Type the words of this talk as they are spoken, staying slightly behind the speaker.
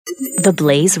The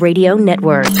Blaze Radio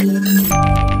Network.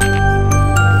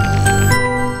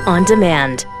 On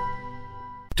demand.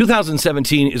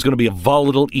 2017 is going to be a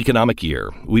volatile economic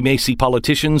year. We may see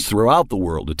politicians throughout the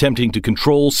world attempting to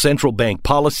control central bank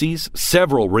policies.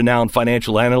 Several renowned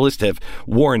financial analysts have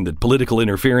warned that political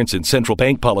interference in central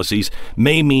bank policies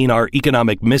may mean our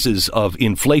economic misses of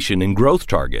inflation and growth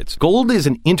targets. Gold is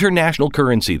an international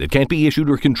currency that can't be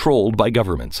issued or controlled by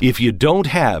governments. If you don't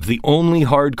have the only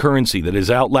hard currency that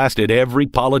has outlasted every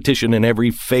politician and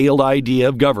every failed idea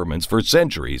of governments for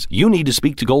centuries, you need to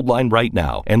speak to Goldline right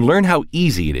now and learn how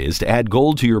easy it is to add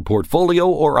gold to your portfolio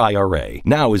or IRA.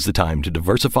 Now is the time to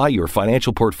diversify your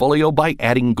financial portfolio by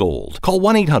adding gold. Call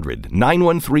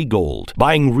 1-800-913-GOLD.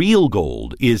 Buying real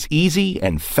gold is easy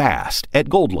and fast at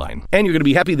Goldline. And you're going to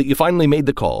be happy that you finally made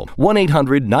the call.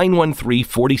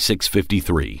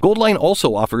 1-800-913-4653. Goldline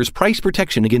also offers price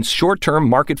protection against short-term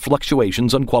market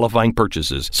fluctuations on qualifying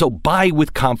purchases. So buy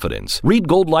with confidence. Read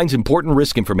Goldline's important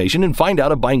risk information and find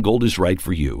out if buying gold is right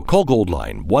for you. Call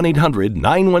Goldline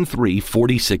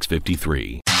 1-800-913-4653. The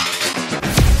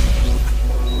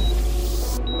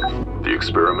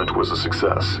experiment was a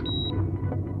success.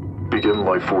 Begin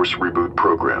Life Force Reboot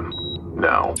Program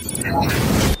now.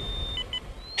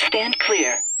 Stand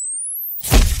clear.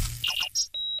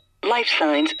 Life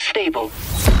signs stable.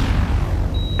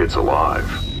 It's alive.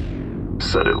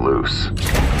 Set it loose.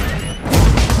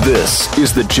 This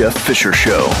is the Jeff Fisher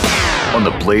Show on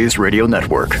the Blaze Radio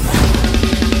Network.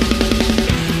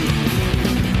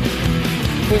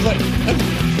 Like,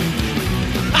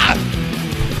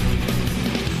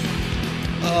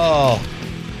 oh,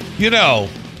 you know,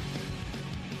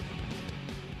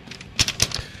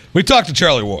 we talked to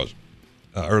Charlie Wars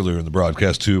earlier in the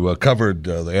broadcast, who covered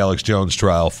the Alex Jones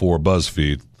trial for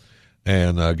BuzzFeed,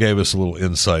 and gave us a little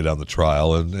insight on the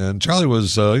trial. And Charlie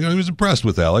was, he was impressed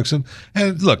with Alex. And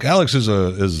look, Alex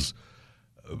is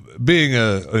being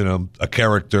a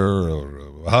character,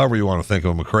 or however you want to think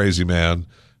of him, a crazy man.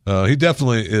 He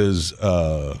definitely is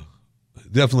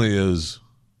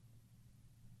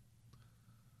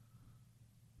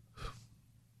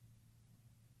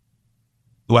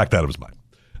whacked out of his mind.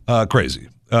 Crazy.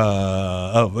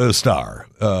 A star.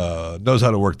 Knows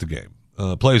how to work the game.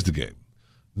 Plays the game.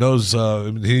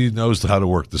 He knows how to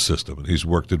work the system, and he's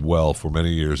worked it well for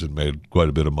many years and made quite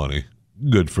a bit of money.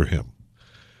 Good for him.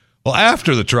 Well,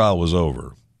 after the trial was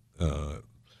over,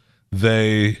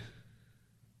 they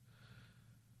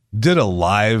did a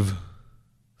live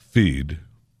feed.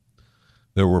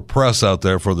 There were press out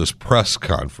there for this press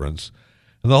conference,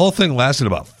 and the whole thing lasted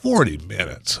about 40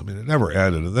 minutes. I mean, it never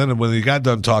ended. And then when he got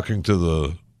done talking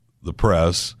to the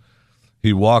press,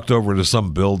 he walked over to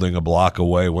some building a block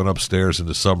away, went upstairs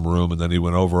into some room, and then he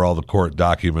went over all the court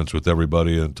documents with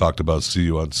everybody and talked about see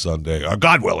you on Sunday,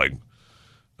 God willing.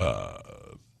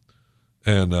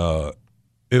 And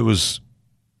it was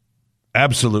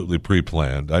absolutely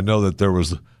pre-planned. I know that there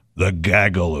was the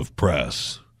gaggle of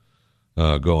press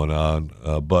going on,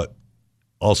 but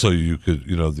also you could,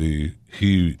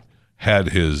 he had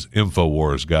his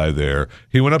InfoWars guy there.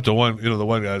 He went up to the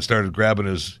one guy started grabbing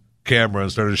his camera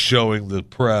and started showing the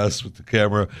press with the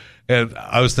camera. And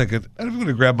I was thinking, if I'm going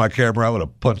to grab my camera, I would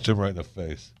have punched him right in the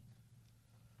face.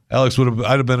 I'd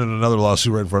have been in another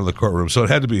lawsuit right in front of the courtroom. So it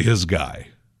had to be his guy.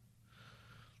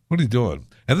 What are you doing?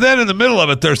 And then in the middle of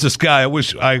it, there's this guy. I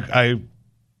wish I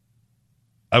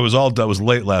was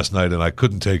late last night and I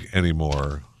couldn't take any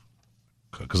more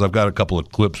because I've got a couple of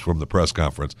clips from the press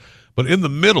conference. But in the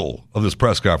middle of this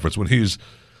press conference, when he's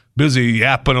busy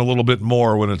yapping a little bit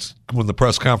more, when the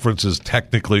press conference is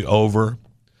technically over,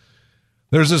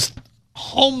 there's this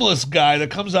homeless guy that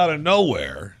comes out of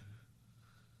nowhere,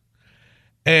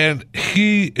 and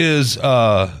he's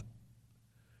standing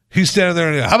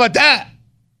there and how about that?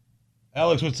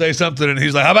 Alex would say something and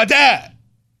he's like, how about that?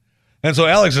 And so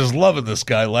Alex is loving this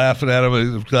guy, laughing at him,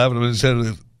 and he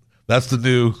said, that's the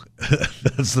new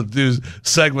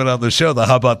segment on the show, the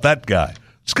how about that guy.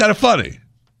 It's kind of funny.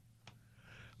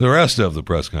 The rest of the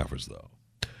press conference, though.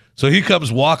 So he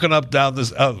comes walking up down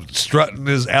this, strutting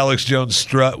his Alex Jones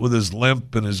strut with his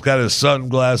limp, and he's got his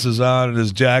sunglasses on and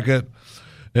his jacket,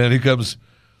 and he comes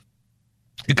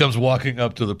walking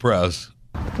up to the press.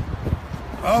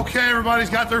 Okay, everybody's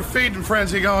got their feeding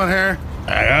frenzy going here.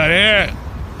 I got it.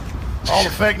 All the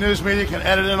fake news media can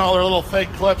edit in all their little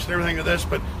fake clips and everything of this,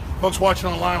 but folks watching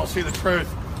online will see the truth.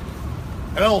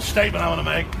 A little statement I'm going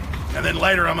to make, and then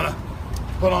later I'm going to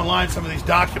put online some of these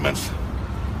documents.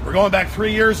 We're going back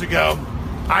 3 years ago.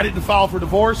 I didn't file for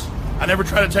divorce. I never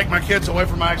tried to take my kids away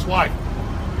from my ex-wife.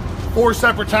 4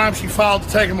 separate times she filed to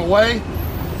take them away.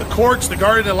 The courts, the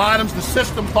guardian ad litems, the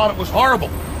system thought it was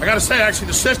horrible. I got to say, actually,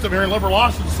 the system here in liberal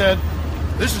Austin said,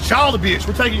 this is child abuse.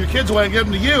 We're taking your kids away and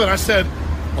giving them to you. And I said,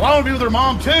 well, I want to be with their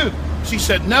mom, too. She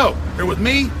said, no, they're with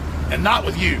me and not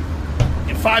with you.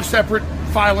 In 5 separate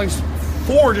filings,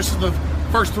 4 just in the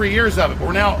first 3 years of it. But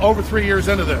we're now over 3 years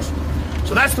into this.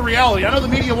 So that's the reality. I know the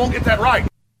media won't get that right.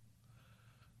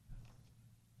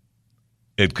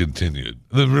 It continued.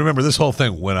 Remember, this whole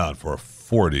thing went on for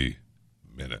 40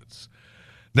 minutes.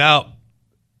 Now,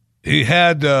 he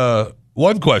had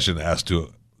one question asked to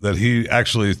him that he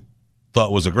actually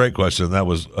thought was a great question, and that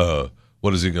was,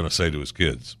 what is he going to say to his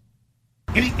kids?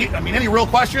 Any real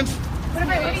questions? What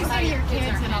do you say to your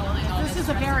kids and all of this? This is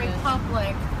a very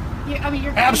public...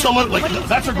 you're Absolutely.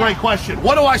 That's a great question.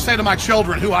 What do I say to my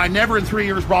children who I never in 3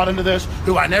 years brought into this,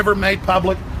 who I never made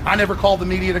public? I never called the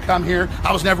media to come here.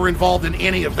 I was never involved in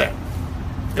any of that.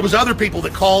 It was other people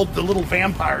that called the little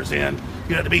vampires in,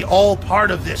 to be all part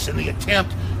of this in the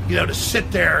attempt, to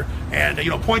sit there and,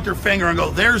 point their finger and go,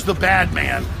 there's the bad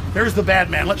man. There's the bad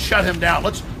man. Let's shut him down.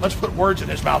 Let's put words in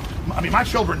his mouth. My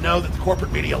children know that the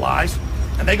corporate media lies,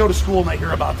 and they go to school and they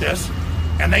hear about this.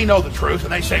 And they know the truth,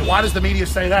 and they say, why does the media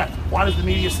say that? Why does the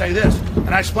media say this? And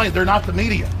I explain, they're not the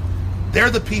media.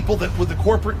 They're the people that, with the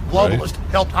corporate globalists,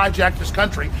 helped hijack this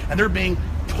country, and they're being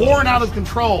torn out of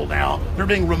control now. They're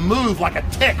being removed like a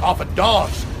tick off a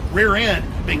dog's rear end,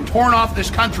 being torn off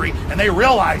this country, and they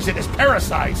realize it as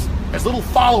parasites, as little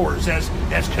followers, as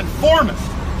conformists,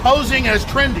 posing as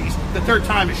trendies, that their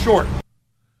time is short.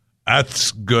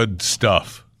 That's good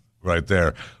stuff right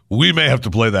there. We may have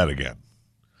to play that again.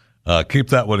 Keep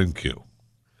that one in queue.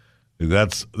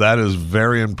 That is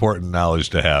very important knowledge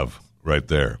to have right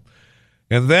there.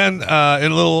 And then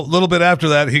in a little bit after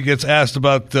that, he gets asked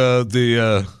about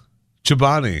the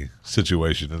Chobani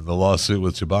situation and the lawsuit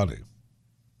with Chobani.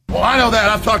 Well, I know that.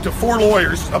 I've talked to 4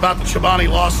 lawyers about the Chobani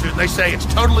lawsuit. They say it's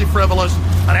totally frivolous,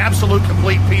 an absolute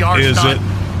complete PR Is stunt.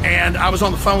 it? And I was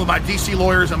on the phone with my D.C.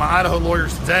 lawyers and my Idaho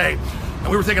lawyers today, and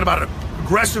we were thinking about an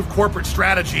aggressive corporate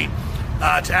strategy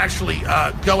to actually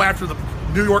go after the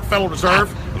New York Federal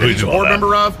Reserve that he's a board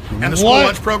member of, and the school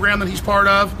lunch program that he's part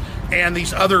of, and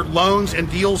these other loans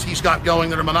and deals he's got going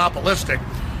that are monopolistic.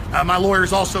 My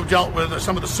lawyers also dealt with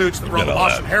some of the suits that were on the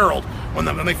Boston Herald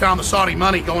when they found the Saudi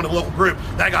money going to the local group.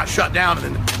 That got shut down,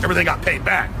 and then everything got paid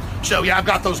back. So, yeah, I've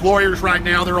got those lawyers right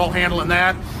now. They're all handling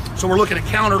that. So we're looking at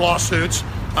counter lawsuits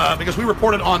because we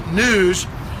reported on news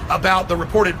about the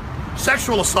reported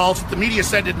sexual assaults that the media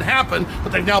said didn't happen,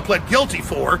 but they've now pled guilty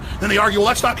for. Then they argue, well,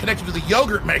 that's not connected to the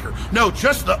yogurt maker. No,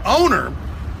 just the owner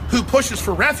who pushes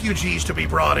for refugees to be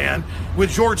brought in with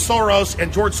George Soros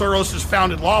and George Soros'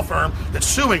 founded law firm that's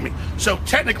suing me. So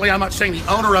technically, I'm not saying the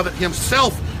owner of it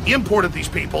himself imported these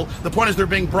people. The point is they're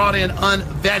being brought in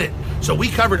unvetted. So we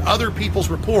covered other people's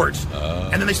reports,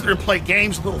 and then they sit there and play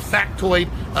games, little factoid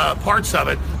parts of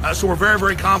it. So we're very,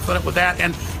 very confident with that.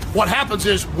 And what happens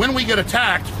is when we get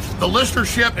attacked, the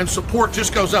listenership and support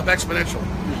just goes up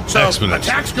exponentially. So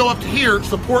attacks go up to here,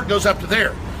 support goes up to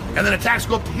there. And then attacks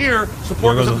go up to here,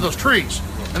 support goes up to those trees.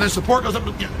 And then support goes up,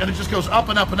 and it just goes up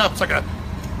and up and up. It's like an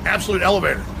absolute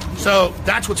elevator. So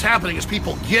that's what's happening is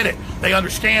people get it. They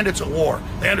understand it's a war.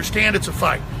 They understand it's a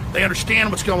fight. They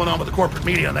understand what's going on with the corporate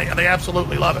media, and they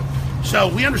absolutely love it.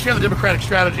 So we understand the Democratic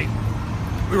strategy.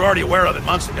 We were already aware of it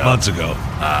months ago.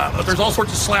 But there's all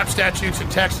sorts of slap statutes in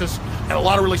Texas and a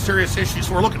lot of really serious issues.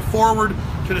 So we're looking forward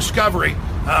to discovery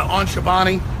on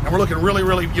Chobani, and we're looking really,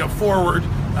 really forward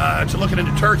to looking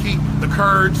into Turkey, the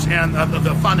Kurds, and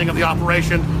the funding of the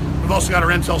operation. We've also got our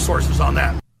intel sources on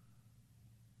that.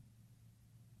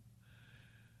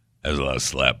 There's a lot of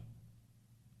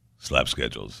slap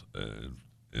schedules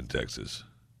in Texas.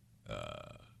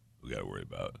 We got to worry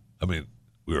about. I mean,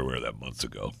 we were aware of that months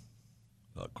ago.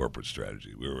 Corporate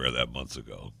strategy. We were aware of that months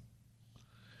ago.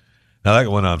 Now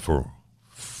that went on for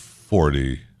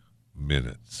 40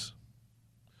 minutes.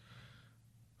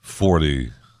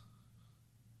 40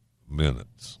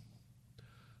 minutes.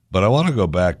 But I want to go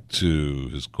back to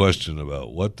his question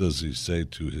about what does he say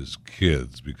to his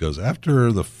kids, because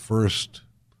after the first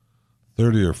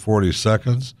 30 or 40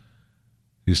 seconds,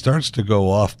 he starts to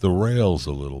go off the rails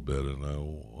a little bit, and I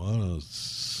want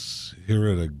to hear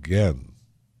it again.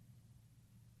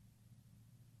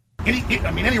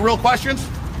 Any real questions?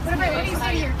 What do you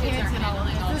say to your kids and all of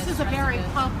this? This is a very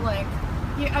public...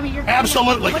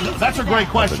 Absolutely. That's a great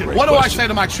question. What do I say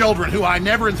to my children who I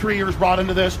never in 3 years brought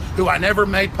into this, who I never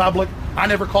made public? I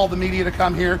never called the media to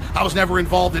come here. I was never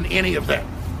involved in any of that.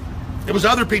 It was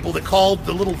other people that called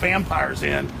the little vampires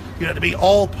in, to be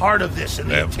all part of this in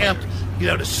the attempt,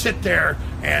 to sit there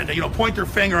and, point their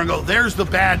finger and go, there's the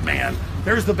bad man.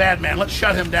 there's the bad man. Let's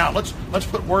shut him down. Let's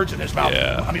put words in his mouth.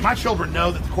 Yeah. I mean, my children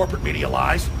know that the corporate media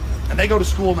lies, and they go to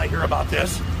school and they hear about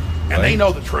this, and Right. they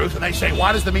know the truth, and they say,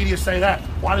 why does the media say that?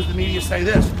 Why does the media say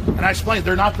this? And I explain,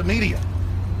 they're not the media.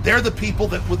 They're the people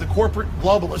that, with the corporate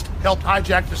globalist, helped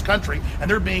hijack this country, and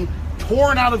they're being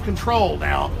torn out of control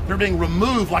now. They're being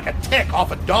removed like a tick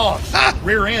off a dog's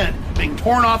rear end, being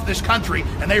torn off this country,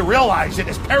 and they realize it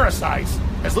as parasites,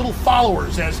 as little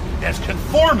followers, as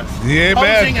conformists, Yeah,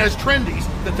 posing man. as trendies,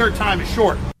 that their time is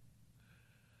short.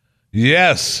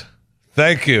 Yes.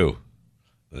 Thank you.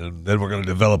 And then we're going to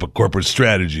develop a corporate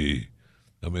strategy.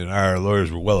 I mean, our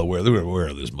lawyers were well aware. They were aware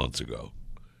of this months ago.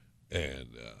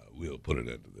 And we'll put an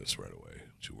end to this right away.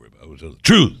 Don't you worry about it. We'll tell the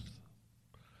truth.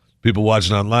 People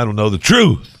watching online will know the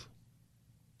truth.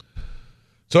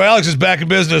 So Alex is back in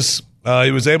business.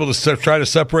 He was able to try to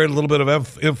separate a little bit of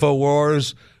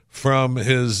InfoWars from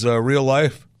his real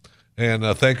life. And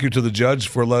thank you to the judge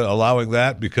for allowing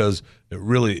that, because it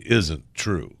really isn't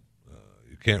true.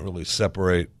 You can't really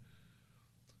separate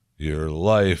your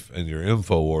life and your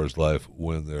InfoWars life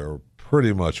when they're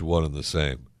pretty much one and the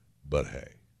same. But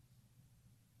hey,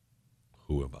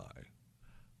 who am I?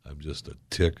 I'm just a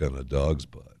tick on a dog's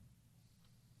butt.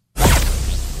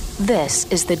 This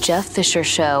is the Jeff Fisher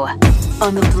Show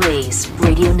on the Blaze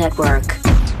Radio Network.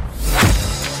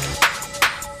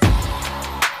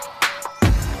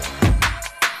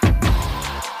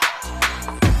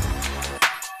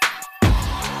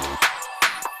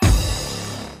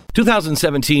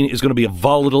 2017 is going to be a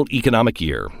volatile economic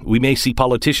year. We may see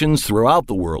politicians throughout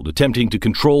the world attempting to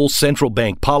control central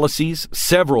bank policies.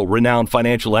 Several renowned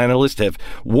financial analysts have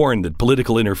warned that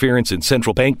political interference in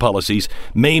central bank policies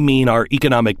may mean our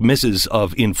economic misses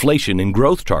of inflation and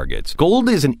growth targets. Gold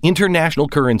is an international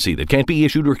currency that can't be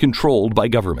issued or controlled by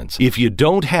governments. If you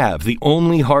don't have the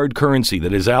only hard currency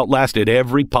that has outlasted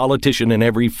every politician and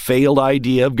every failed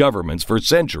idea of governments for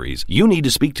centuries, you need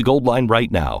to speak to Goldline right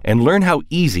now and learn how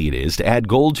easy it is to add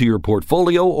gold to your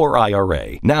portfolio or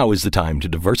IRA. Now is the time to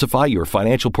diversify your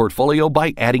financial portfolio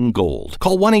by adding gold.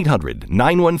 Call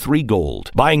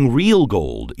 1-800-913-GOLD. Buying real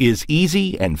gold is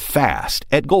easy and fast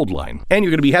at Goldline. And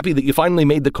you're going to be happy that you finally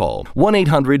made the call.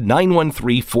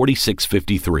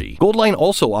 1-800-913-4653. Goldline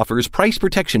also offers price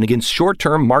protection against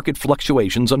short-term market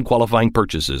fluctuations on qualifying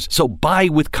purchases. So buy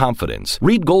with confidence.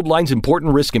 Read Goldline's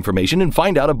important risk information and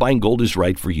find out if buying gold is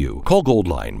right for you. Call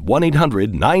Goldline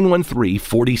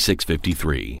 1-800-913-4653.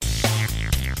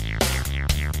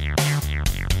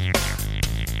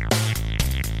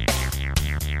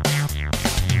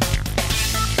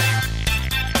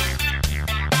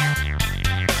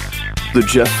 The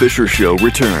Jeff Fisher Show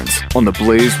returns on the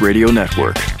Blaze Radio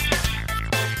Network.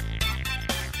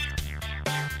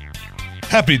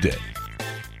 Happy day.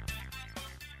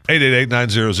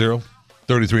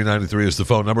 888-900-3393 is the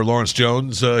phone number. Lawrence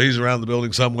Jones, he's around the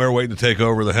building somewhere waiting to take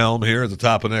over the helm here at the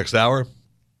top of next hour.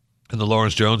 And the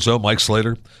Lawrence Jones Show, Mike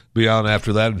Slater be on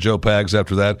after that, and Joe Pags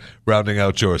after that, rounding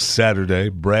out your Saturday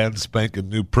brand spanking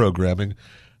new programming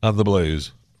on the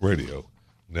Blaze Radio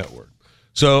Network.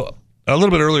 So a little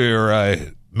bit earlier,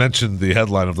 I mentioned the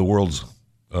headline of the world's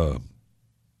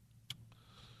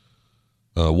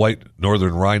white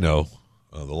northern rhino,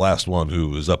 the last one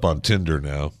who is up on Tinder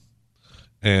now.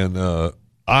 And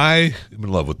I am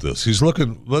in love with this. He's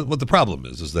looking. What the problem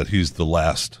is that he's the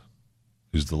last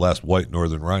white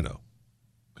northern rhino.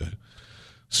 Okay,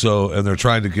 so and they're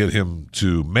trying to get him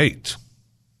to mate,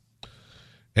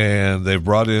 and they've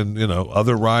brought in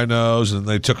other rhinos, and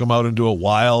they took him out into a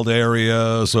wild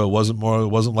area, so it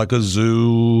wasn't like a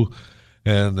zoo,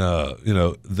 and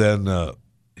then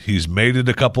he's mated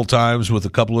a couple times with a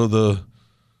couple of the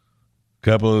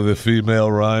female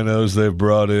rhinos they've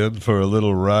brought in for a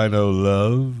little rhino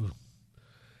love.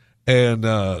 And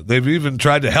they've even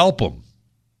tried to help him.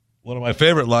 One of my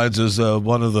favorite lines is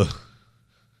one of the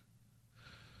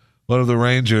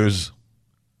rangers,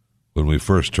 when we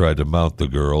first tried to mount the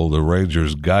girl, the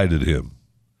rangers guided him.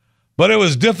 But it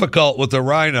was difficult with the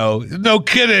rhino. No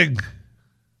kidding.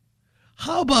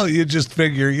 How about you just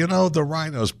figure, the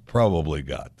rhino's probably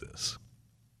got this.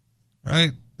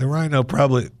 Right? The rhino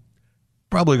probably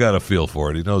got a feel for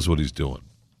it. He knows what he's doing.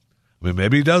 I mean,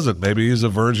 maybe he doesn't. Maybe he's a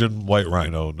virgin white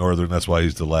rhino, northern. That's why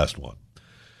he's the last one.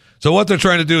 So what they're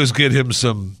trying to do is get him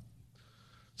some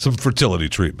fertility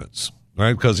treatments,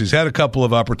 right? Because he's had a couple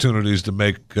of opportunities to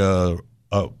make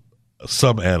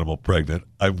some animal pregnant.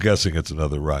 I'm guessing it's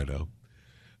another rhino,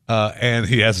 and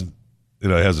he hasn't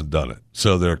done it.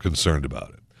 So they're concerned about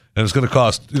it, and it's going to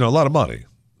cost a lot of money.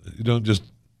 You don't just.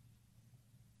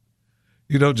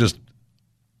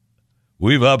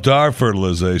 We've upped our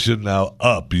fertilization, now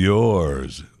up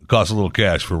yours. It costs a little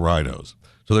cash for rhinos.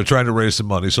 So they're trying to raise some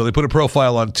money. So they put a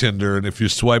profile on Tinder, and if you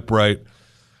swipe right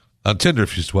on Tinder,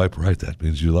 that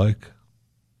means you like.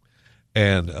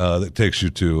 And that takes you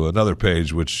to another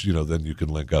page, which, then you can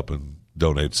link up and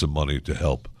donate some money to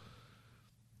help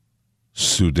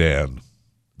Sudan,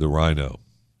 the rhino.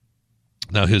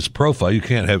 Now, his profile, you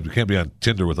can't be on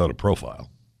Tinder without a profile.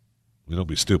 Don't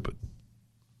be stupid.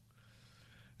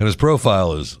 And his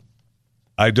profile is,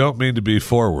 I don't mean to be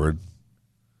forward,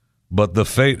 but the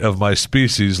fate of my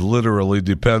species literally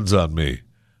depends on me.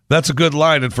 That's a good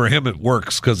line, and for him it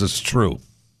works because it's true.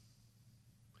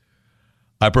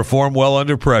 I perform well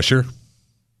under pressure.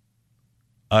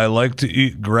 I like to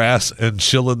eat grass and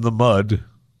chill in the mud.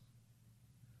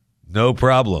 No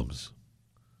problems.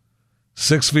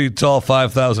 6 feet tall,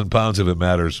 5,000 pounds if it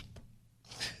matters.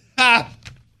 Ha!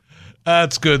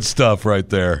 That's good stuff right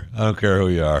there. I don't care who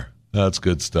you are. That's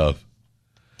good stuff.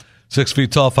 6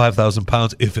 feet tall, 5,000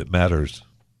 pounds, if it matters.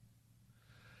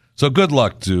 So good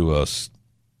luck to us,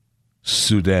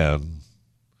 Sudan.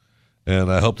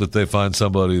 And I hope that they find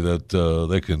somebody that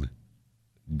they can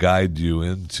guide you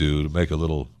into to make a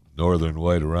little northern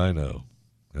white rhino.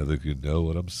 I think you know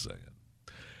what I'm saying.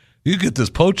 You get this.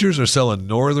 Poachers are selling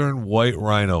northern white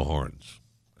rhino horns.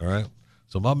 All right?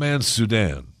 So my man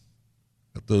Sudan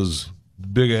got those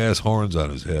big-ass horns on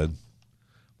his head.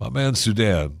 My man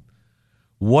Sudan.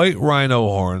 White rhino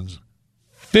horns,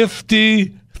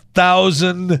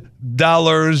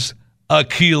 $50,000 a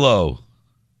kilo,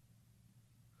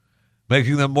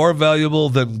 making them more valuable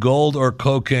than gold or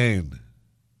cocaine.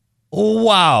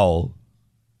 Wow.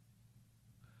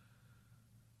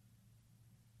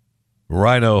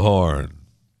 Rhino horn.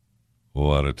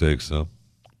 Want to take some?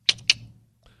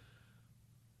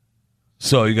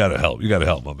 So you got to help. You got to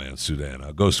help my man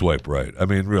Sudan. Go swipe right. I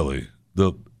mean, really,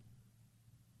 the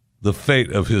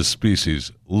fate of his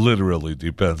species literally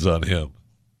depends on him.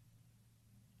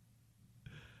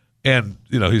 And,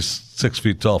 he's 6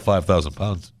 feet tall, 5,000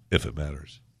 pounds, if it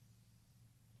matters.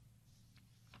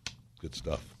 Good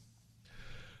stuff.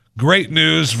 Great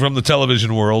news from the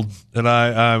television world. And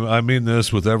I mean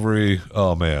this with every,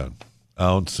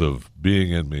 ounce of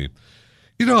being in me.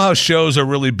 You know how shows are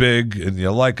really big and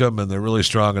you like them and they're really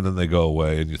strong and then they go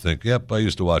away and you think, yep, I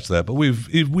used to watch that. But we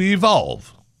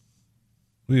evolve.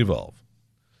 We evolve.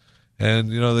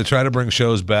 And, they try to bring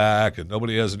shows back and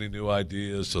nobody has any new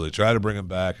ideas, so they try to bring them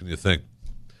back and you think,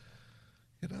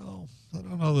 I don't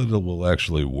know that it will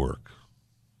actually work.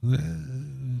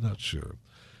 Not sure.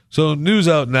 So news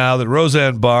out now that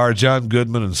Roseanne Barr, John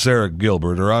Goodman, and Sarah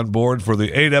Gilbert are on board for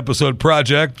the 8-episode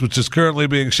project, which is currently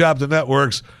being shopped at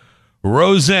networks,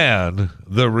 Roseanne,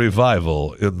 the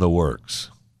Revival in the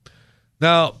Works.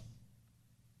 Now,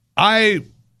 I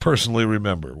personally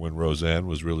remember when Roseanne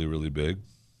was really, really big.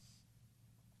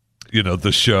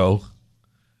 The show.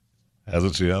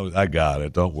 Hasn't she? I got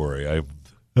it. Don't worry.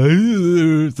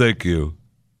 Thank you.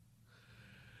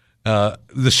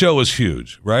 The show was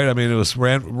huge, right? I mean, it was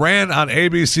ran on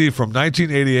ABC from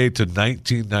 1988 to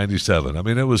 1997. I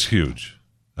mean, it was huge.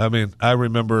 I mean, I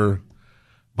remember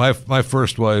my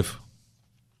first wife.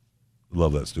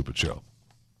 Love that stupid show.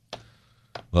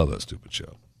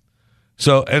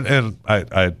 So, and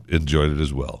I enjoyed it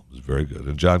as well. It was very good.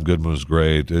 And John Goodman was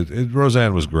great.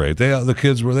 Roseanne was great. The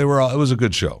kids were all, it was a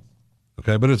good show.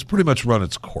 Okay, but it's pretty much run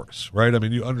its course, right? I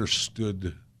mean, you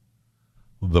understood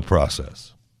the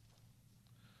process.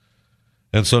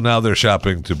 And so now they're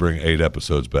shopping to bring 8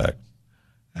 episodes back.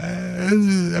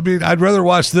 I mean, I'd rather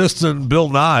watch this than Bill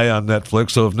Nye on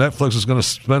Netflix. So if Netflix is going to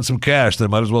spend some cash, they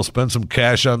might as well spend some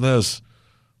cash on this.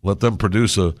 Let them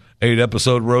produce a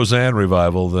 8-episode Roseanne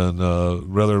revival than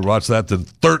rather watch that than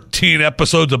 13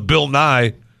 episodes of Bill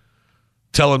Nye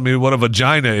telling me what a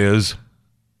vagina is.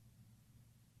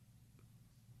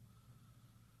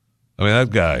 I mean, that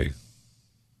guy,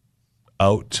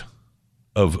 out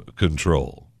of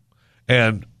control.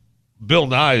 And Bill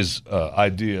Nye's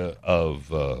idea of,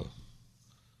 the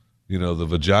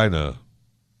vagina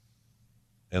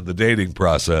and the dating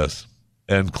process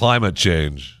and climate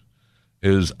change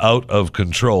is out of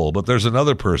control. But there's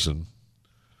another person,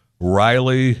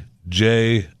 Riley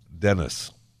J.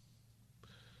 Dennis.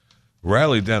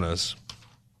 Riley Dennis,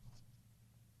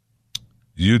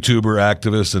 YouTuber,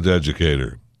 activist, and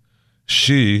educator.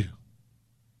 She,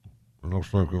 it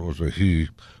looks like it was a he,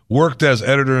 worked as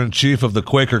editor-in-chief of the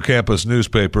Quaker campus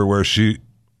newspaper where she,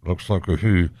 looks like a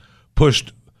he,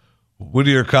 pushed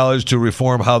Whittier College to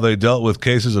reform how they dealt with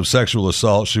cases of sexual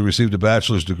assault. She received a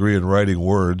bachelor's degree in writing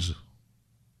words.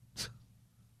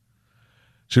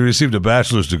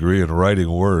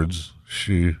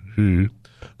 He.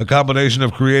 A combination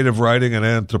of creative writing and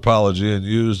anthropology, and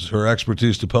used her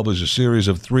expertise to publish a series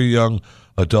of 3 young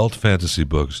adult fantasy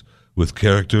books with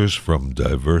characters from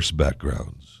diverse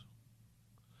backgrounds.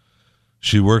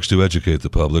 She works to educate the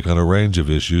public on a range of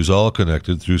issues, all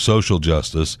connected through social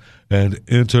justice and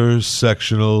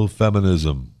intersectional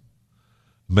feminism,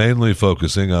 mainly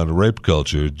focusing on rape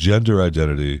culture, gender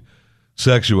identity,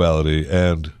 sexuality,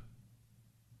 and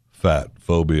fat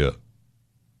phobia.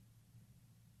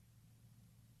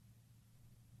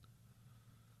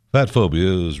 Fat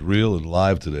phobia is real and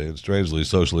live today and strangely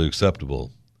socially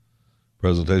acceptable.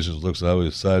 Presentations looks at how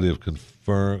a society have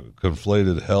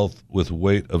conflated health with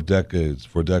weight of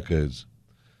for decades.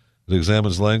 It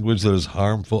examines language that is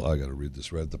harmful. I got to read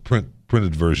this right. The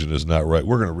printed version is not right.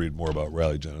 We're going to read more about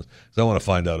Riley Jennings. I want to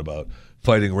find out about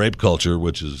fighting rape culture,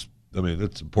 which is,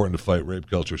 it's important to fight rape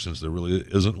culture since there really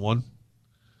isn't one.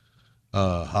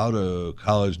 How the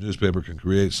college newspaper can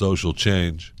create social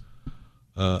change.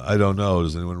 I don't know.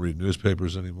 Does anyone read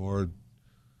newspapers anymore?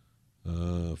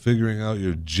 Figuring out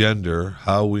your gender,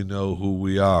 how we know who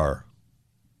we are.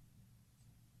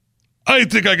 I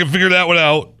think I can figure that one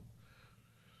out.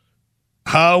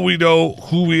 How we know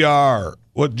who we are.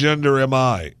 What gender am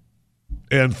I?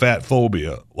 And fat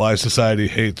phobia. Why society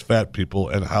hates fat people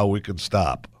and how we can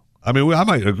stop. I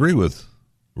might agree with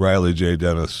Riley J.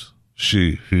 Dennis,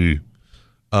 he,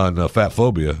 on fat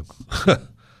phobia.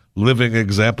 Living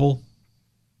example,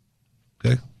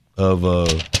 okay, of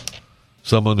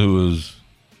someone who is,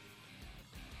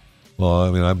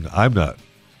 I'm not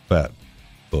fat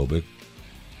phobic.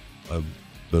 I've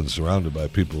been surrounded by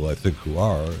people I think who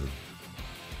are.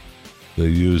 They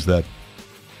use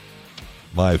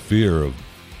my fear of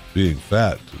being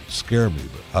fat to scare me.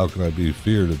 But how can I be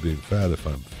feared of being fat if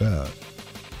I'm fat?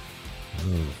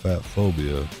 Fat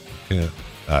phobia.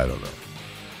 I don't know.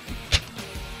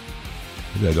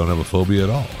 Maybe I don't have a phobia at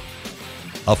all.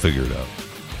 I'll figure it out.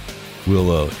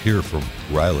 We'll hear from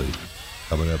Riley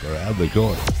coming up. How'd they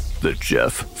going? The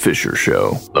Jeff Fisher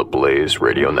Show, the Blaze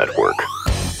Radio Network.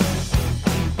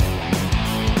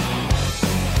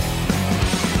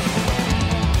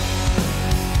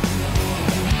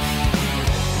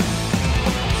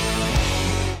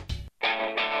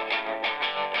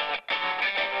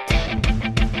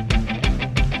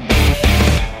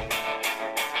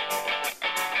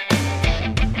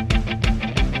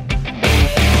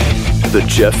 The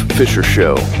Jeff Fisher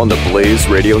Show on the Blaze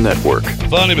Radio Network.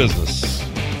 Funny business.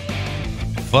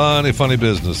 Funny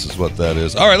business is what that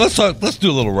is. All right, let's do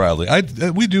a little Riley.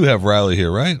 We do have Riley here,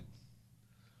 right?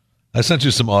 I sent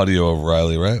you some audio of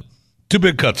Riley, right? 2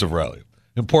 big cuts of Riley.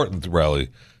 Important to Riley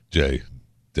J.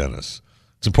 Dennis.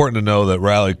 It's important to know that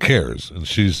Riley cares, and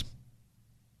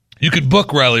you can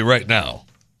book Riley right now.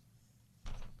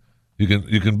 You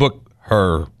can book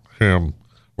him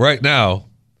right now.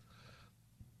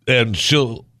 And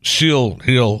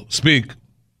he'll speak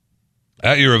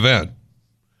at your event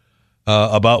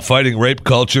about fighting rape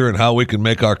culture and how we can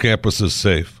make our campuses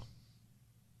safe.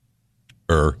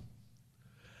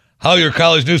 How your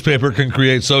college newspaper can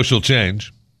create social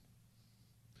change.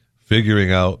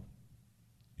 Figuring out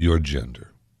your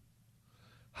gender.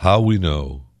 How we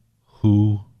know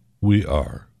who we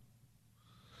are.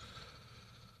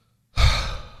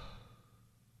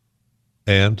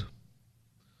 And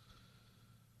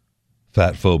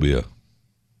fat phobia.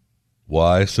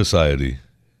 Why society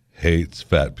hates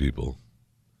fat people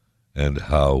and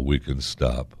how we can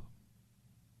stop.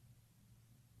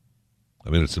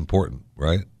 It's important,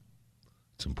 right?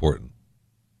 It's important.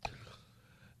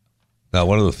 Now,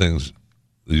 one of the things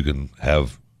you can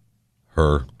have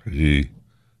he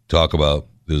talk about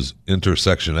is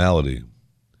intersectionality.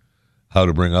 How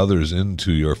to bring others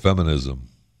into your feminism.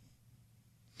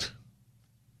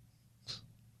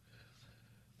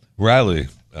 Riley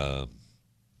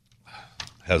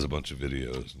has a bunch of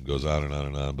videos and goes on and on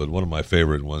and on, but one of my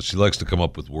favorite ones, she likes to come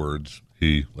up with words.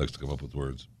 He likes to come up with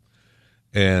words.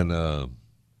 And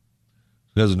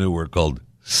she has a new word called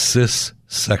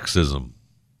cis-sexism.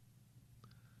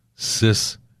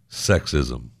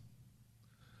 Cis-sexism,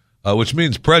 which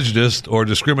means prejudice or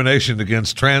discrimination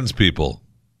against trans people.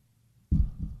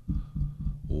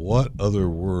 What other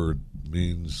word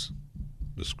means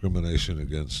discrimination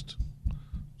against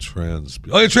trans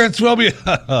people? Oh, transphobia.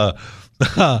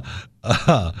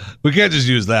 We can't just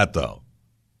use that, though.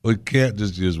 We can't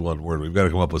just use one word. We've got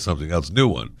to come up with something else, new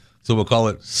one. So we'll call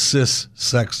it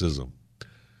cis-sexism.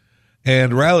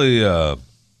 And Riley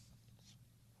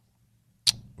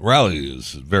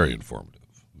is very informative.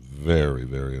 Very,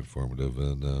 very informative.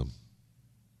 And well,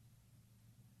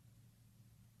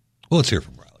 let's hear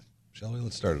from Riley, shall we?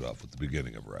 Let's start it off with the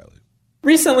beginning of Riley.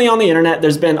 Recently on the internet,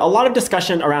 there's been a lot of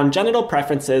discussion around genital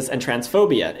preferences and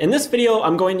transphobia. In this video,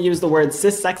 I'm going to use the word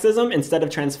cis-sexism instead of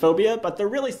transphobia, but they're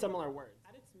really similar words.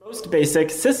 Most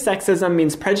basic, cis-sexism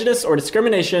means prejudice or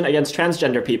discrimination against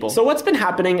transgender people. So what's been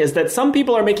happening is that some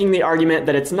people are making the argument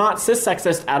that it's not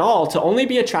cis-sexist at all to only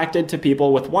be attracted to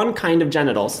people with one kind of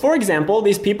genitals. For example,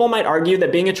 these people might argue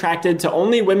that being attracted to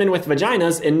only women with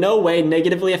vaginas in no way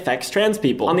negatively affects trans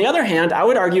people. On the other hand, I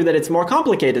would argue that it's more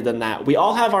complicated than that. We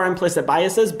all have our implicit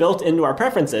biases built into our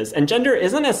preferences, and gender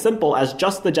isn't as simple as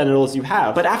just the genitals you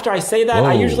have. But after I say that,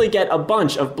 I usually get a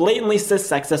bunch of blatantly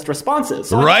cis-sexist responses.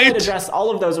 So I might address all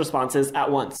of those responses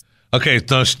at once. Okay,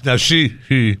 now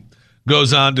he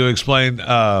goes on to explain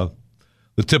the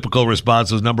typical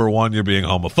responses. Number one, you're being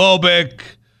homophobic.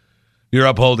 You're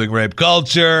upholding rape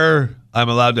culture. I'm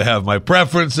allowed to have my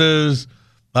preferences.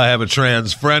 I have a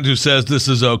trans friend who says this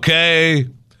is okay.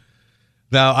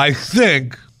 Now, I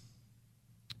think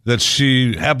that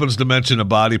she happens to mention a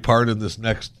body part in this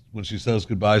next when she says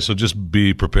goodbye, so just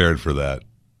be prepared for that.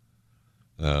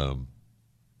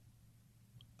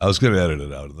 I was going to edit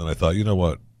it out, and then I thought, you know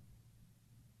what?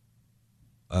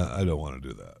 I don't want to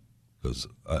do that because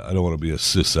I don't want to be a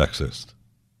cis-sexist.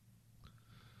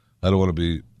 I don't want to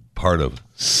be part of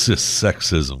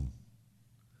cis-sexism.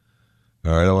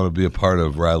 All right, I want to be a part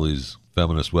of Riley's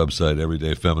feminist website,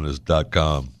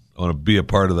 everydayfeminist.com. I want to be a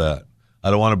part of that. I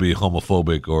don't want to be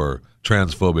homophobic or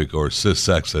transphobic or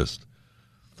cis-sexist.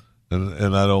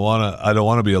 And I don't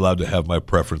want to be allowed to have my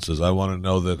preferences. I want to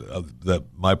know that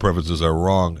my preferences are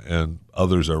wrong and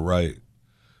others are right.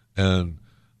 And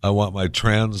I want my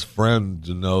trans friend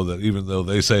to know that even though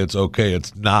they say it's okay,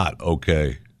 it's not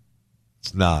okay.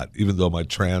 It's not, even though my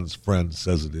trans friend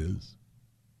says it is.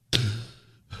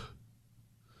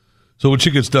 So when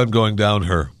she gets done going down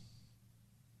her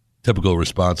typical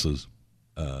responses,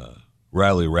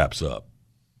 Riley wraps up.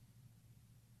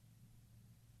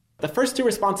 The first two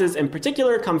responses in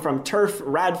particular come from TERF,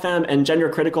 RADFEM, and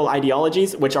gender-critical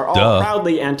ideologies, which are all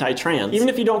proudly anti-trans. Even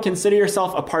if you don't consider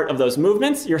yourself a part of those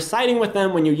movements, you're siding with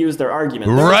them when you use their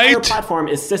arguments. Their entire platform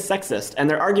is cis-sexist, and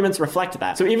their arguments reflect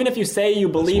that. So even if you say you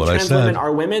believe trans women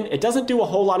are women, it doesn't do a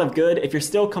whole lot of good if you're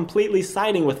still completely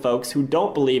siding with folks who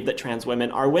don't believe that trans women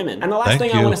are women. And the last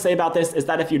thing I want to say about this is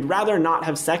that if you'd rather not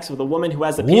have sex with a woman who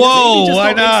has a penis, maybe just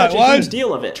don't make such a huge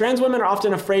deal of it. Trans women are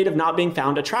often afraid of not being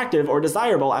found attractive or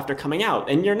desirable after coming out,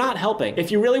 and you're not helping.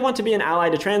 If you really want to be an ally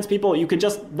to trans people, you could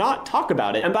just not talk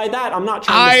about it. And by that, I'm not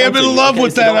trying to censor you. I am in love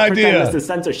with that idea. This is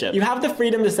censorship. You have the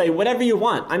freedom to say whatever you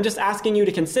want. I'm just asking you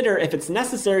to consider if it's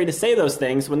necessary to say those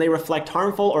things when they reflect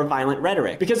harmful or violent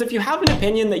rhetoric. Because if you have an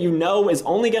opinion that you know is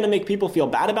only going to make people feel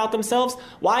bad about themselves,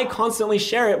 why constantly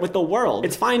share it with the world?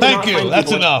 It's fine to not find people. Thank you.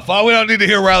 That's enough. We don't need to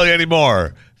hear Riley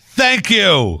anymore. Thank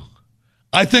you.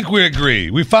 I think we agree.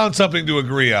 We found something to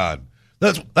agree on.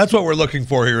 That's what we're looking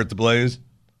for here at The Blaze.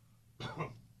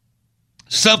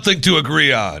 Something to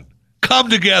agree on. Come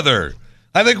together.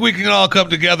 I think we can all come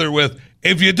together with,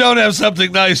 if you don't have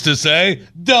something nice to say,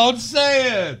 don't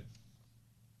say it.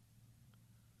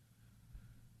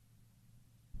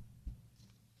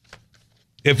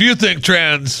 If you think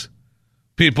trans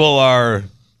people are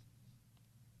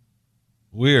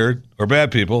weird or bad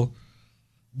people,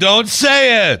 don't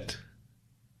say it.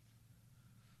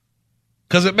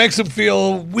 Because it makes them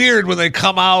feel weird when they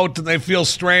come out and they feel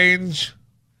strange.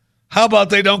 How about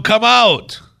they don't come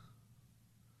out?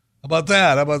 How about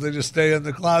that? How about they just stay in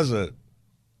the closet?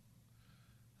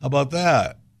 How about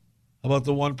that? How about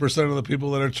the 1% of the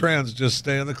people that are trans just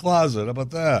stay in the closet? How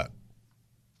about that?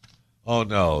 Oh,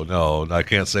 no, I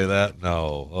can't say that.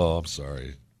 No. Oh, I'm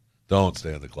sorry. Don't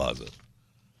stay in the closet.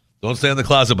 Don't stay in the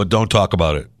closet, but don't talk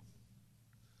about it.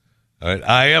 All right.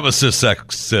 I am a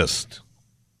cis-sexist.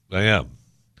 I am.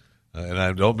 And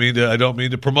I don't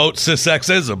mean to promote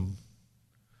cis-sexism.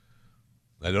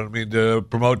 I don't mean to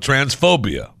promote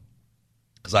transphobia,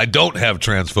 because I don't have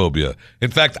transphobia.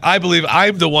 In fact, I believe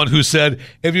I'm the one who said,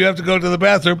 if you have to go to the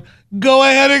bathroom, go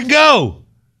ahead and go.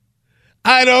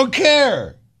 I don't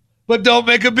care. But don't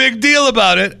make a big deal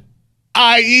about it,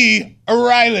 i.e.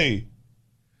 O'Reilly.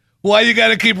 Why you got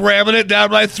to keep ramming it down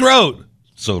my throat,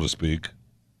 so to speak?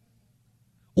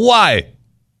 Why?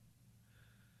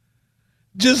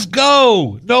 Just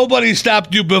go. Nobody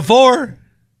stopped you before.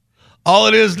 All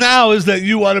it is now is that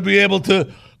you want to be able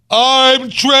to, I'm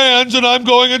trans and I'm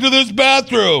going into this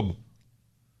bathroom.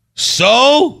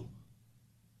 So?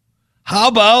 How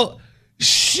about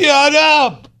shut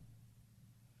up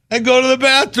and go to the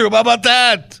bathroom? How about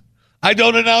that? I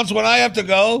don't announce when I have to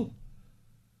go.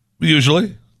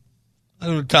 Usually.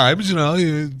 At times,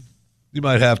 you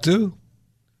might have to.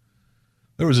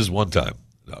 There was this one time.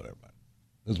 No, never mind.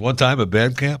 There was one time at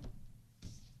band camp.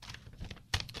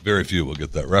 Very few will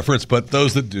get that reference, but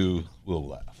those that do will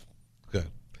laugh. Okay.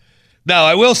 Now,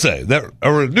 I will say that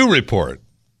a new report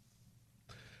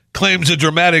claims a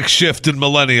dramatic shift in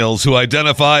millennials who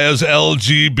identify as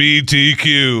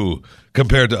LGBTQ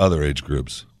compared to other age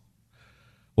groups.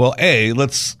 Well, I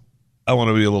want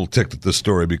to be a little ticked at this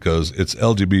story because it's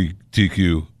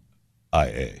LGBTQIA.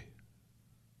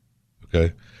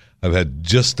 Okay? I've had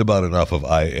just about enough of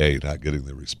IA not getting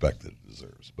the respect that it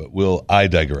deserves, but I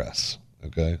digress.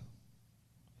 Okay?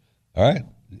 All right?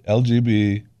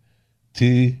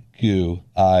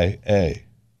 LGBTQIA.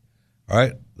 All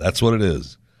right? That's what it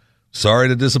is. Sorry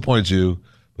to disappoint you,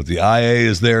 but the IA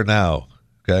is there now.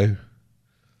 Okay?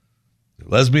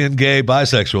 Lesbian, gay,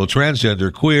 bisexual,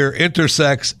 transgender, queer,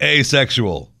 intersex,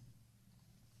 asexual.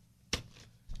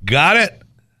 Got it?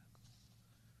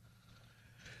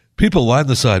 People lined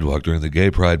the sidewalk during the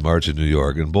Gay Pride March in New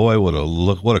York, and boy,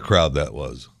 what a crowd that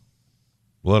was.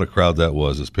 What a crowd that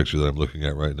was, this picture that I'm looking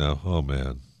at right now. Oh,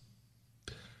 man.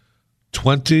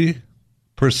 20%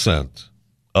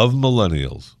 of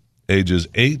millennials ages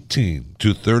 18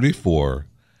 to 34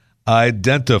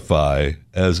 identify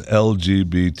as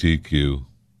LGBTQ.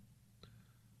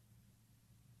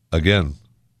 Again,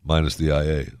 minus the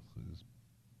IA.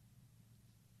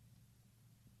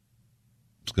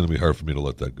 It's going to be hard for me to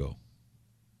let that go.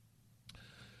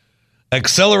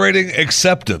 Accelerating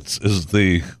acceptance is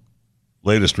the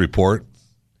latest report.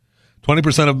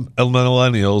 20% of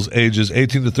millennials ages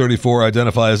 18 to 34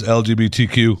 identify as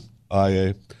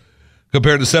LGBTQIA,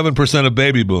 compared to 7% of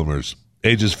baby boomers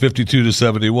ages 52 to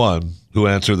 71 who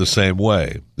answer the same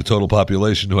way. The total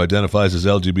population who identifies as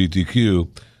LGBTQIA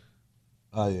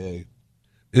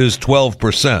is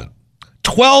 12%.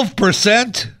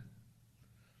 12%?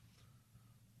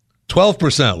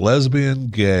 12% lesbian,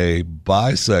 gay,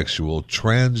 bisexual,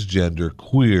 transgender,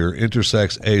 queer,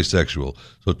 intersex, asexual.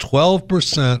 So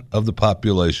 12% of the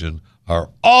population are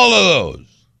all of those.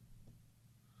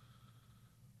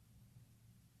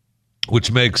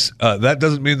 Which makes, that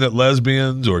doesn't mean that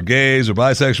lesbians or gays or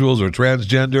bisexuals or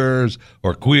transgenders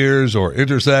or queers or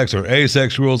intersex or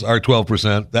asexuals are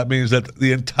 12%. That means that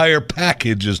the entire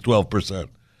package is 12%.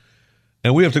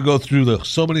 And we have to go through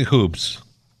so many hoops.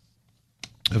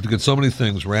 We have to get so many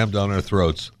things rammed down our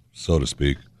throats, so to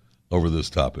speak, over this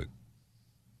topic.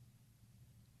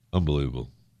 Unbelievable.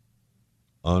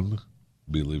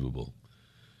 Unbelievable.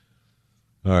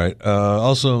 All right.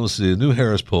 Also, let's see. A new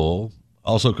Harris poll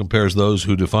also compares those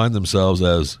who define themselves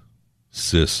as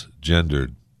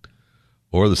cisgendered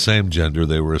or the same gender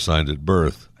they were assigned at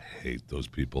birth. I hate those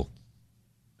people.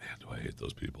 Man, do I hate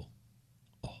those people.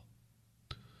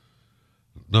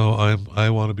 No, I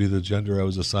want to be the gender I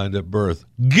was assigned at birth.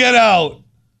 Get out!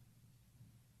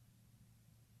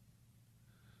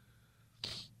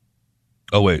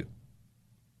 Oh, wait.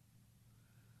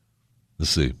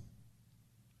 Let's see.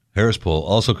 Harris poll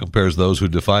also compares those who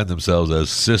define themselves as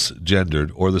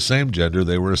cisgendered or the same gender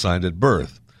they were assigned at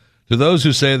birth to those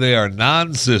who say they are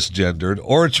non-cisgendered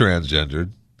or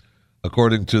transgendered.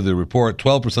 According to the report,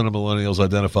 12% of millennials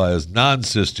identify as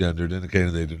non-cisgendered,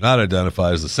 indicating they do not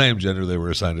identify as the same gender they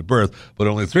were assigned at birth, but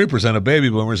only 3% of baby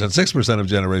boomers and 6% of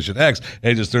Generation X,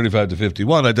 ages 35 to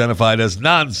 51, identified as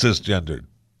non-cisgendered.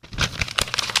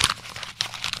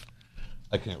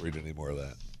 I can't read any more of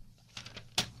that.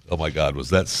 Oh, my God, was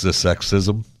that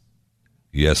sexism?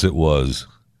 Yes, it was.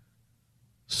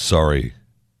 Sorry.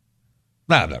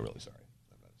 Nah, I'm not really sorry.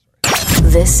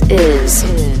 This is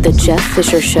The Jeff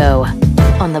Fisher Show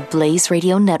on the Blaze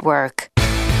Radio Network.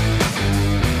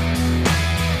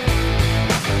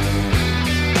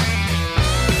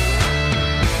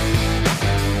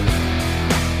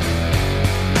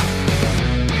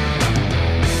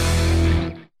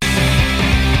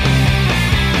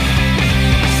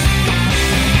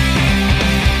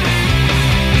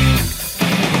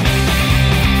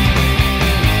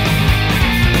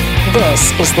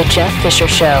 This is The Jeff Fisher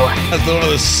Show. That's one of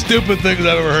the stupid things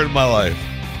I've ever heard in my life.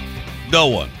 No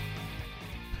one.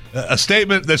 A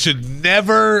statement that should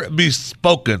never be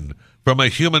spoken from a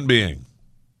human being.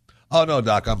 Oh, no,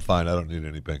 Doc, I'm fine. I don't need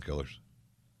any painkillers.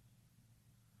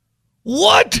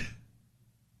 What?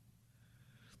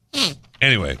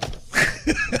 Anyway.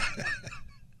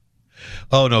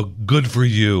 Oh, no, good for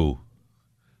you.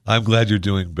 I'm glad you're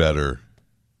doing better.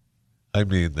 I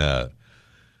mean that.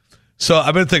 So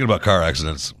I've been thinking about car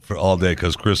accidents for all day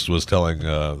because Chris was telling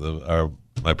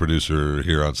my producer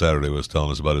here on Saturday was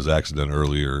telling us about his accident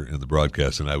earlier in the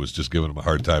broadcast, and I was just giving him a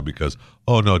hard time because,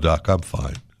 oh no, Doc, I'm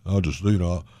fine. I'll just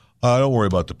don't worry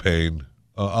about the pain.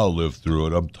 I'll live through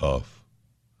it. I'm tough.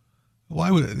 Why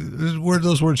would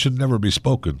those words should never be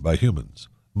spoken by humans?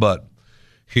 But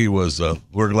he was.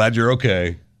 We're glad you're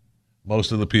okay.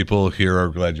 most of the people here are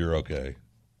glad you're okay.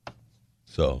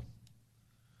 So,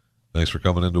 thanks for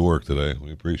coming into work today.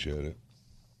 We appreciate it.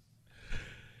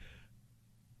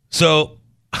 So,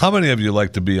 how many of you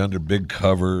like to be under big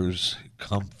covers,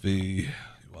 comfy?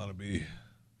 You want to be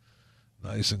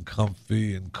nice and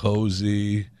comfy and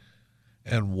cozy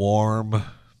and warm?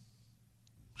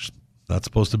 It's not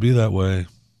supposed to be that way.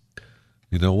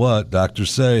 You know what?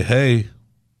 Doctors say, hey,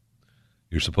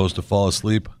 you're supposed to fall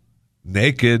asleep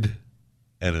naked,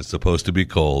 and it's supposed to be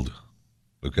cold.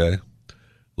 Okay?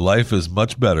 Life is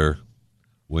much better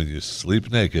when you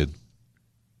sleep naked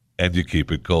and you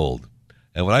keep it cold.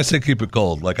 And when I say keep it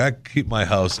cold, like I keep my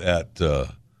house at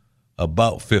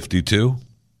about 52,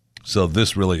 so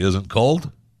this really isn't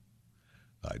cold.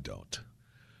 I don't.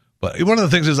 But one of the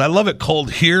things is I love it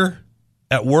cold here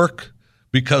at work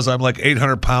because I'm like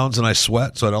 800 pounds and I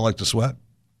sweat, so I don't like to sweat.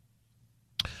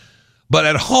 But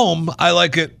at home, I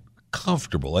like it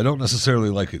comfortable. I don't necessarily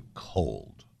like it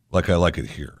cold like I like it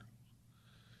here.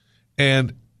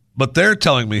 But they're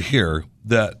telling me here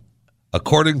that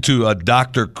according to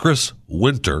Dr. Chris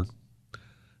Winter,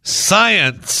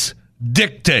 science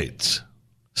dictates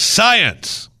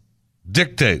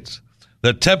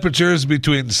that temperatures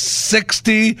between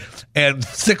 60 and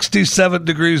 67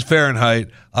 degrees Fahrenheit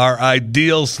are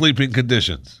ideal sleeping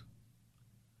conditions.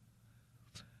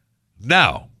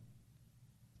 Now,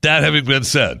 that having been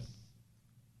said,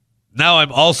 now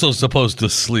I'm also supposed to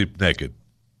sleep naked.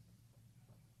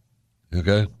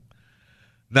 Okay?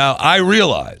 Now, I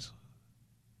realize,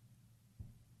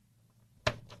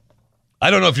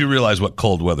 I don't know if you realize what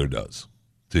cold weather does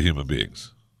to human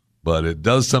beings, but it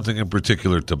does something in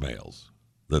particular to males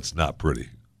that's not pretty.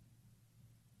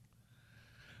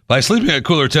 By sleeping at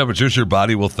cooler temperatures, your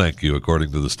body will thank you,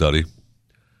 according to the study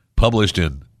published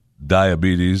in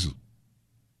Diabetes.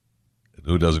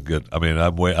 Who doesn't get, I mean,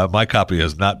 my copy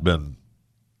has not been,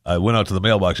 I went out to the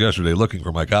mailbox yesterday looking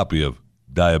for my copy of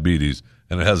Diabetes,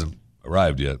 and it hasn't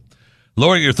arrived yet.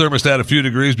 Lowering your thermostat a few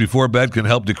degrees before bed can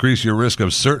help decrease your risk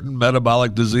of certain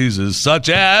metabolic diseases, such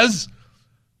as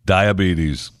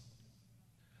diabetes.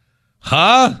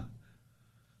 Huh?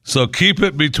 So keep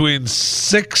it between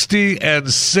 60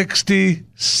 and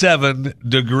 67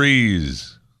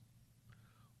 degrees.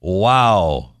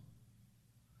 Wow.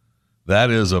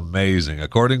 That is amazing.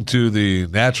 According to the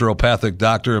naturopathic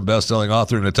doctor and best-selling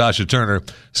author Natasha Turner,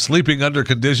 sleeping under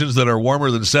conditions that are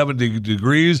warmer than 70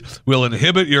 degrees will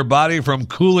inhibit your body from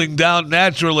cooling down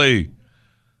naturally.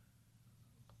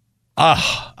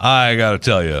 I got to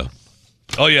tell you.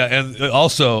 Oh, yeah, and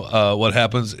also what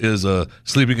happens is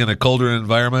sleeping in a colder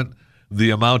environment, the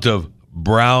amount of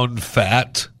brown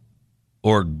fat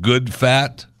or good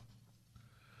fat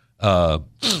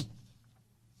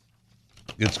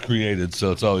it's created,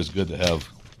 so it's always good to have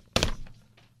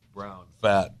brown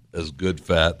fat as good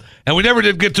fat. And we never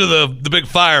did get to the big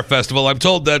fire festival. I'm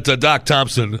told that Doc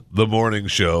Thompson, the morning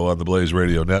show on the Blaze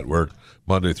Radio Network,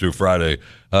 Monday through Friday,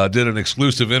 did an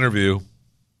exclusive interview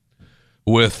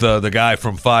with the guy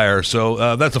from Fire.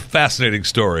 So that's a fascinating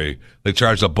story. They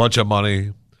charged a bunch of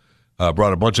money,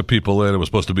 brought a bunch of people in. It was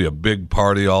supposed to be a big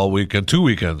party all weekend, two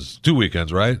weekends,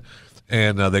 right?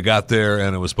 And they got there,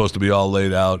 and it was supposed to be all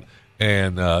laid out.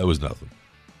 And it was nothing.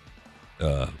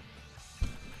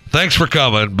 Thanks for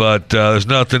coming, but there's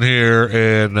nothing here.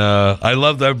 And I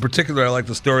love that. In particular, I like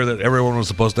the story that everyone was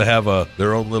supposed to have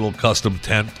their own little custom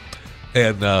tent.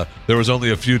 And there was only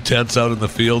a few tents out in the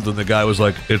field, and the guy was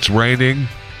like, it's raining.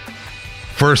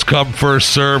 First come,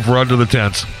 first serve, run to the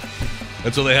tents.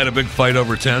 And so they had a big fight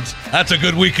over tents. That's a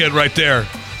good weekend right there.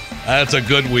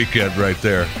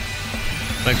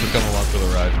 Thanks for coming along for the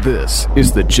ride. This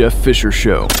is the Jeff Fisher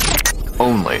Show.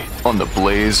 Only on the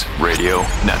Blaze Radio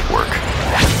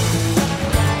Network.